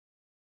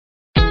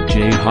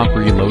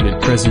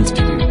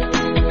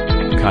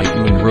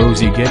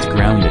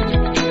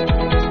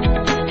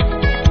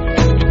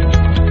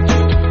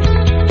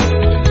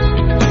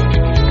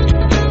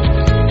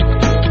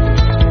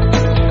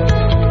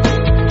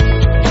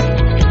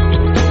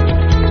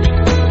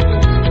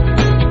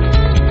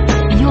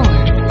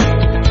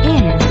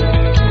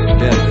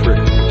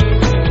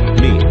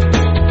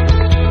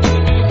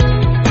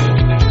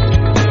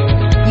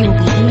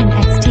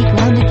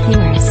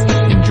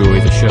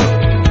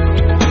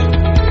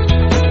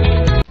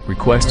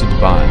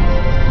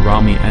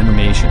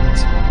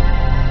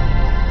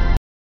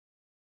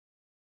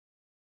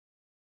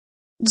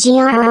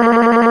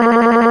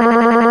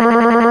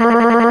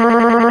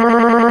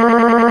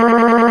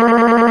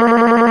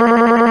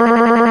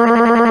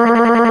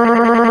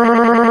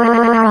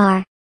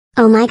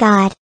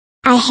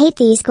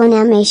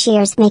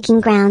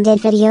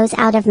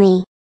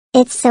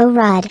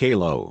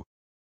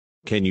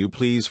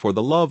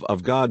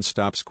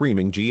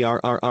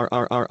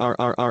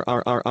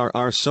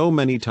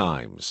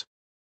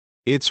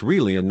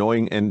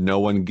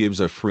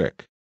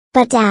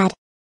Dad.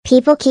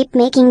 People keep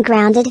making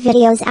grounded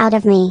videos out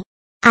of me.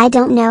 I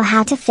don't know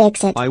how to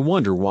fix it. I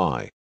wonder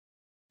why.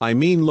 I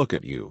mean, look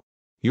at you.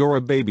 You're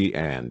a baby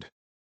and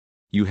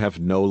you have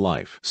no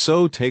life.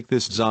 So take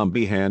this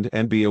zombie hand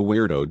and be a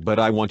weirdo, but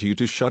I want you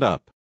to shut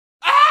up.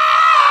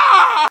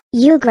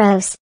 You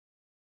gross.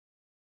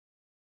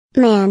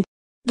 Man.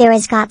 There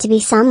has got to be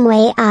some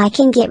way I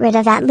can get rid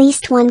of at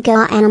least one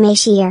Go anime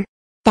shear.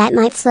 That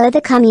might slow the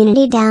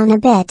community down a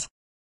bit.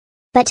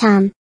 But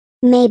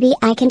maybe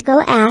I can go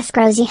ask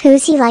Rosie who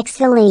she likes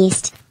the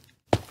least.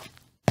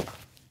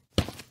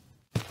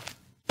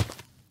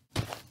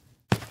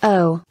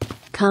 Oh,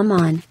 come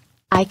on.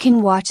 I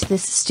can watch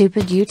this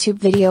stupid YouTube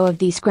video of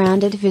these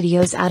grounded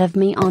videos out of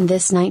me on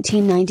this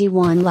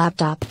 1991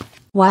 laptop.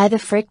 Why the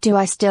frick do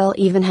I still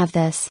even have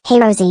this? Hey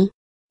Rosie.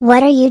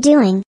 What are you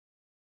doing?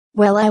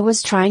 Well, I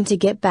was trying to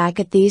get back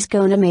at these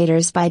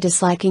Go-animators by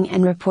disliking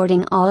and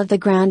reporting all of the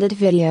grounded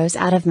videos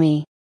out of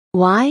me.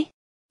 Why?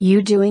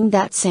 You doing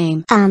that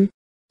same?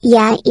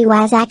 Yeah, it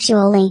was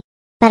actually.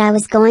 But I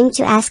was going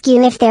to ask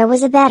you if there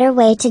was a better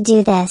way to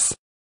do this.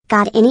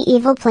 Got any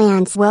evil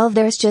plans? Well,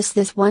 there's just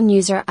this one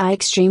user I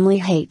extremely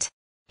hate.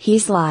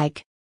 He's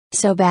like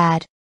so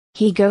bad.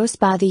 He goes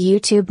by the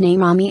YouTube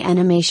name Rami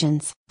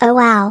Animations. Oh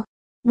wow.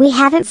 We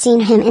haven't seen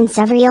him in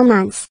several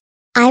months.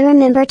 I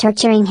remember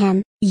torturing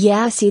him.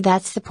 Yeah, see,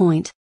 that's the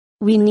point.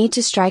 We need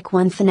to strike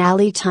one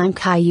finale time,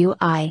 Caillou.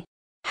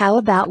 How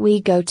about we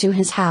go to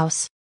his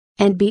house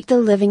and beat the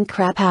living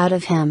crap out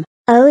of him?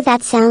 Oh,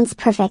 that sounds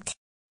perfect.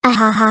 Ah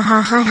ha ha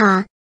ha ha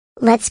ha.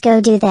 Let's go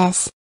do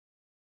this.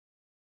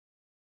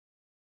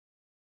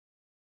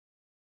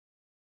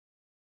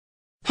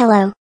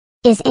 Hello.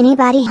 Is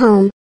anybody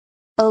home?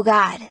 Oh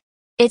god.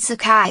 It's the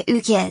Caillou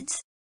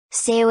kids.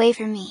 Stay away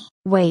from me.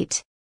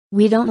 Wait.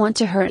 We don't want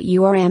to hurt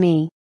you or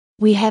Rami.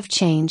 We have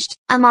changed.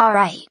 I'm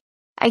alright.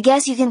 I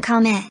guess you can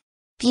come in.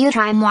 Beaut,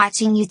 I'm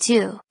watching you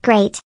too.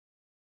 Great.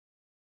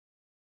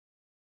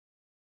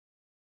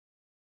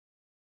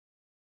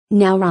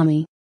 Now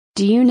Rami.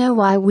 Do you know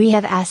why we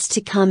have asked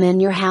to come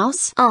in your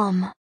house?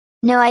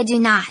 No, I do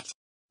not.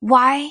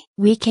 Why?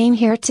 We came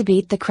here to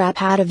beat the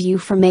crap out of you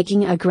for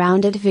making a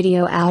grounded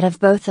video out of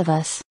both of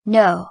us.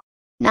 No.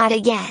 Not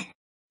again.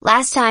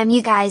 Last time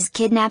you guys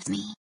kidnapped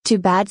me. Too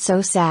bad,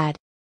 so sad.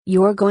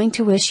 You're going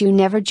to wish you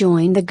never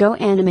joined the Go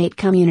Animate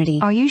community.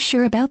 Are you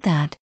sure about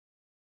that?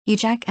 You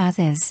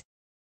jackasses.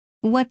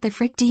 What the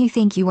frick do you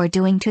think you are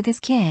doing to this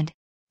kid?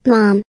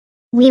 Mom.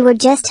 We were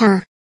just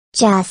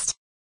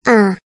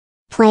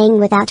playing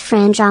without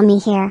friend Rami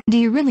here. Do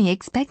you really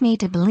expect me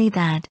to believe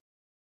that?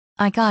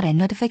 I got a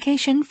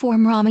notification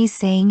from Rami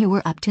saying you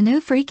were up to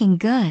no freaking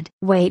good.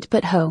 Wait,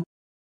 but ho.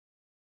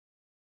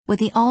 With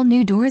the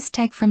all-new Doors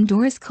tech from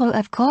Doors Co,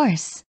 of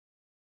course.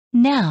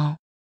 Now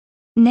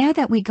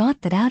that we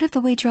got that out of the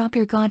way, drop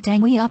your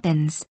goddamn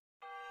weapons.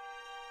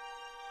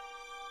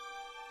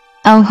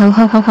 Oh ho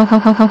ho ho ho ho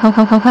ho ho ho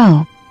ho ho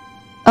ho.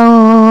 Oh.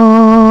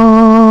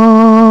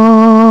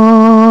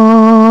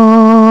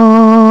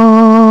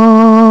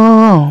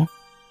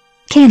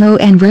 Caillou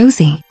and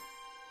Rosie.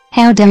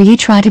 How dare you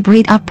try to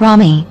beat up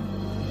Rami?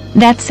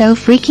 That's so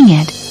freaking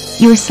it.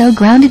 You're so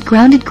grounded for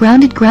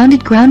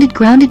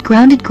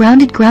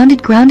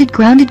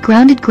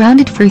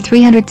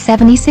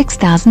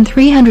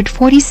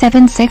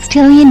 376,347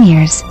 sextillion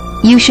years.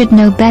 You should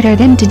know better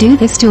than to do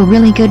this to a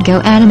really good Go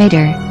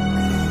animator.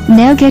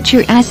 Now get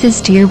your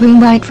asses to your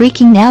room right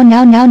freaking now.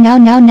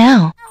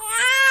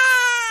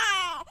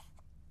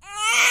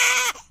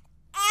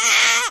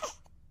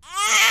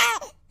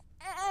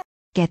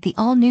 Get the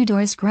all-new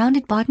Doors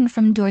Grounded button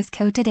from Doors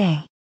Co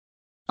today.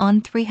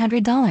 On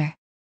 $300.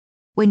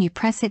 When you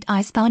press it,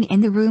 I spawn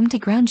in the room to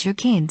ground your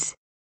kids.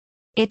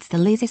 It's the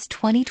latest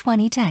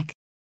 2020 tech.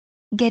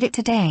 Get it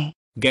today.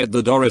 Get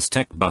the Doris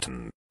Tech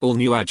button, all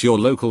new at your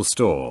local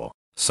store.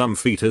 Some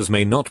features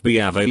may not be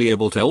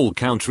available to all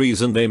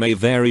countries and they may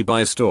vary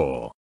by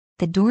store.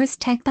 The Doors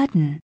Tech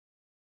button.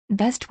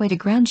 Best way to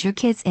ground your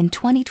kids in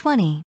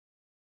 2020.